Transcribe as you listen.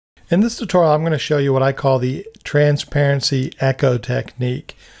In this tutorial, I'm going to show you what I call the transparency echo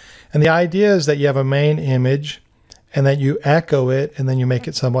technique. And the idea is that you have a main image and that you echo it and then you make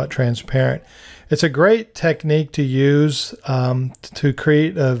it somewhat transparent. It's a great technique to use to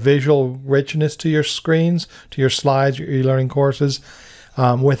create a visual richness to your screens, to your slides, your e-learning courses,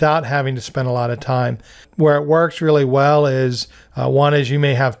 without having to spend a lot of time. Where it works really well is, one is you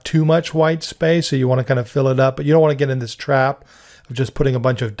may have too much white space, so you want to kind of fill it up, but you don't want to get in this trap of just putting a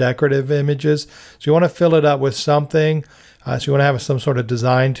bunch of decorative images. So you want to fill it up with something. So you want to have some sort of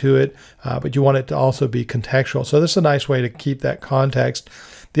design to it, but you want it to also be contextual. So this is a nice way to keep that context.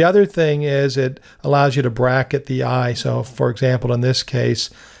 The other thing is it allows you to bracket the eye. So for example, in this case,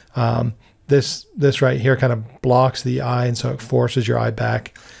 this right here kind of blocks the eye, and so it forces your eye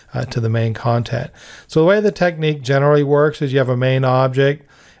back to the main content. So the way the technique generally works is you have a main object,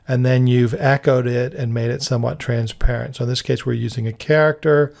 and then you've echoed it and made it somewhat transparent. So in this case, we're using a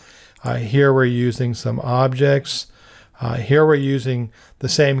character. Here we're using some objects. Here we're using the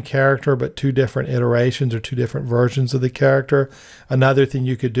same character, but two different iterations or two different versions of the character. Another thing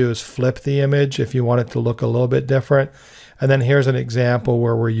you could do is flip the image if you want it to look a little bit different. And then here's an example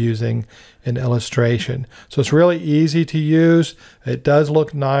where we're using an illustration. So it's really easy to use. It does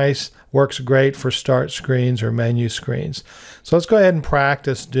look nice, works great for start screens or menu screens. So let's go ahead and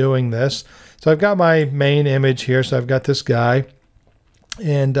practice doing this. So I've got my main image here. So I've got this guy,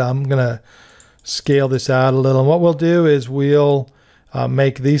 and I'm going to scale this out a little. And what we'll do is we'll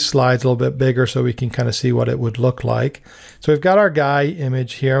make these slides a little bit bigger so we can kind of see what it would look like. So we've got our guy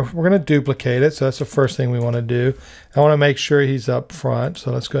image here. We're going to duplicate it. So that's the first thing we want to do. I want to make sure he's up front.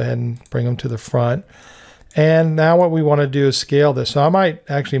 So let's go ahead and bring him to the front. And now what we want to do is scale this. So I might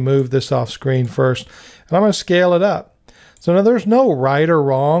actually move this off screen first, and I'm going to scale it up. So now there's no right or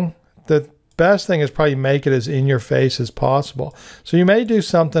wrong. The best thing is probably make it as in your face as possible. So you may do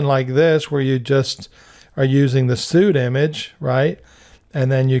something like this where you just are using the suit image, right? And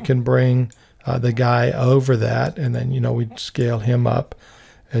then you can bring the guy over that, and then, we'd scale him up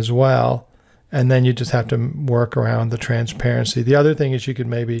as well. And then you just have to work around the transparency. The other thing is you could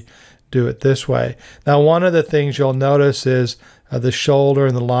maybe do it this way. Now, one of the things you'll notice is the shoulder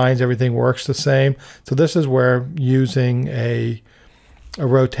and the lines, everything works the same. So this is where using a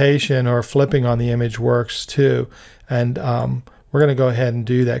rotation or flipping on the image works too. And we're going to go ahead and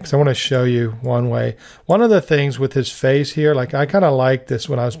do that because I want to show you one way. One of the things with his face here, like I kind of like this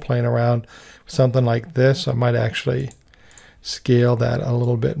when I was playing around with something like this. I might actually scale that a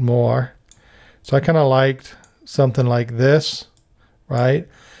little bit more. So I kind of liked something like this, right?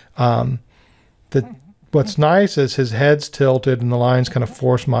 What's nice is his head's tilted and the lines kind of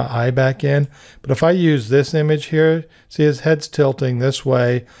force my eye back in. But if I use this image here, see his head's tilting this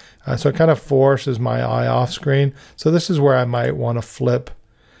way, so it kind of forces my eye off screen. So this is where I might want to flip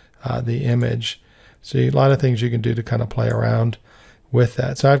the image. So a lot of things you can do to kind of play around with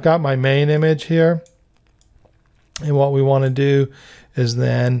that. So I've got my main image here. And what we want to do is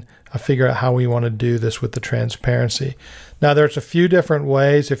then figure out how we want to do this with the transparency. Now there's a few different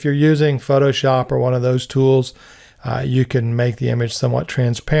ways. If you're using Photoshop or one of those tools, you can make the image somewhat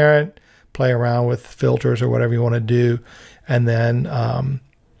transparent, play around with filters or whatever you want to do, and then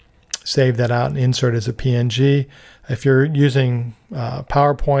save that out and insert as a PNG. If you're using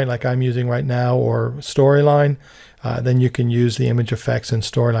PowerPoint like I'm using right now, or Storyline, then you can use the image effects in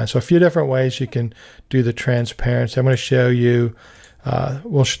Storyline. So a few different ways you can do the transparency. I'm going to show you,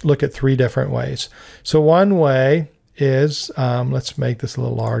 we'll look at three different ways. So one way is, let's make this a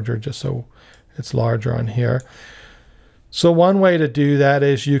little larger just so it's larger on here. So one way to do that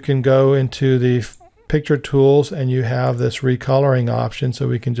is you can go into the picture tools and you have this recoloring option, so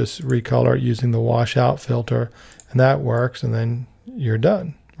we can just recolor it using the washout filter, and that works, and then you're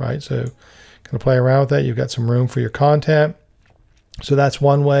done, right? So kind of play around with that. You've got some room for your content. So that's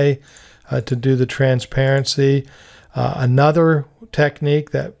one way to do the transparency. Another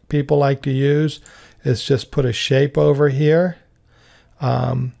technique that people like to use is just put a shape over here,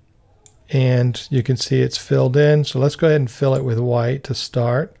 and you can see it's filled in. So let's go ahead and fill it with white to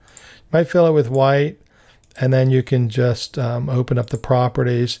start. You might fill it with white, and then you can just open up the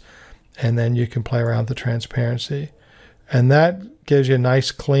properties, and then you can play around with the transparency. And that gives you a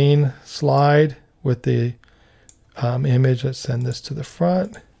nice clean slide with the image. Let's send this to the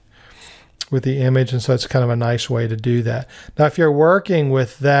front with the image, and so it's kind of a nice way to do that. Now if you're working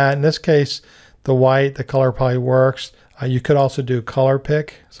with that, in this case the white, the color probably works. You could also do color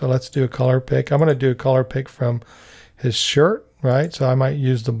pick. So let's do a color pick. I'm going to do a color pick from his shirt, right? So I might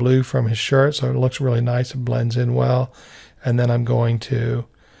use the blue from his shirt, so it looks really nice, it blends in well. And then I'm going to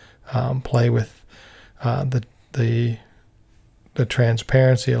play with the the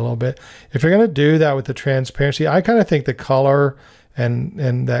transparency a little bit. If you're going to do that with the transparency, I kind of think the color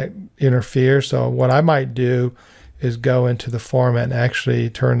and that interferes. So what I might do is go into the format and actually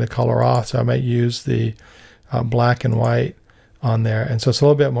turn the color off. So I might use the black and white on there. And so it's a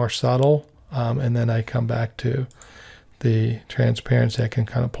little bit more subtle. And then I come back to the transparency. I can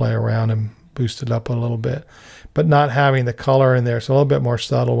kind of play around and boost it up a little bit, but not having the color in there. It's a little bit more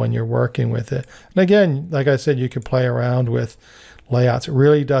subtle when you're working with it. And again, like I said, you can play around with layouts. It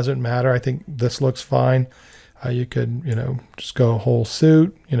really doesn't matter. I think this looks fine. You could, just go whole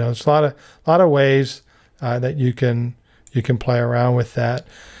suit. It's a lot of ways that you can play around with that.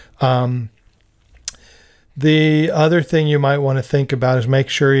 The other thing you might want to think about is make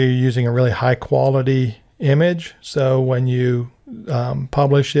sure you're using a really high quality image. So when you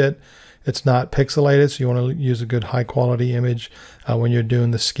publish it, it's not pixelated. So you want to use a good high quality image when you're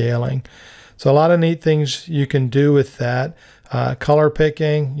doing the scaling. So a lot of neat things you can do with that. Color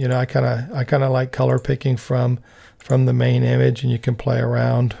picking, I kind of like color picking from the main image, and you can play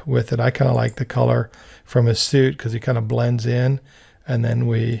around with it. I kind of like the color from his suit because he kind of blends in, and then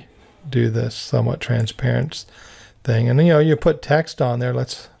we do this somewhat transparent thing. And you put text on there.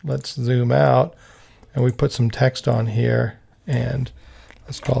 Let's zoom out, and we put some text on here, and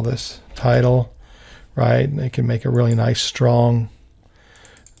let's call this title, right? And they can make a really nice strong,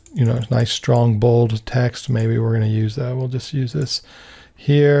 nice strong bold text. Maybe we're going to use that. We'll just use this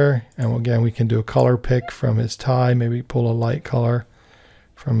here, and again we can do a color pick from his tie. Maybe pull a light color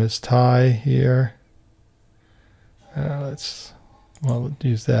from his tie here. Let's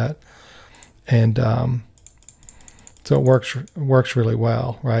use that, and so it works really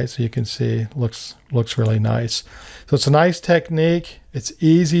well, right? So you can see looks really nice. So it's a nice technique. It's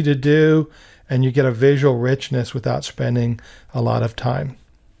easy to do, and you get a visual richness without spending a lot of time.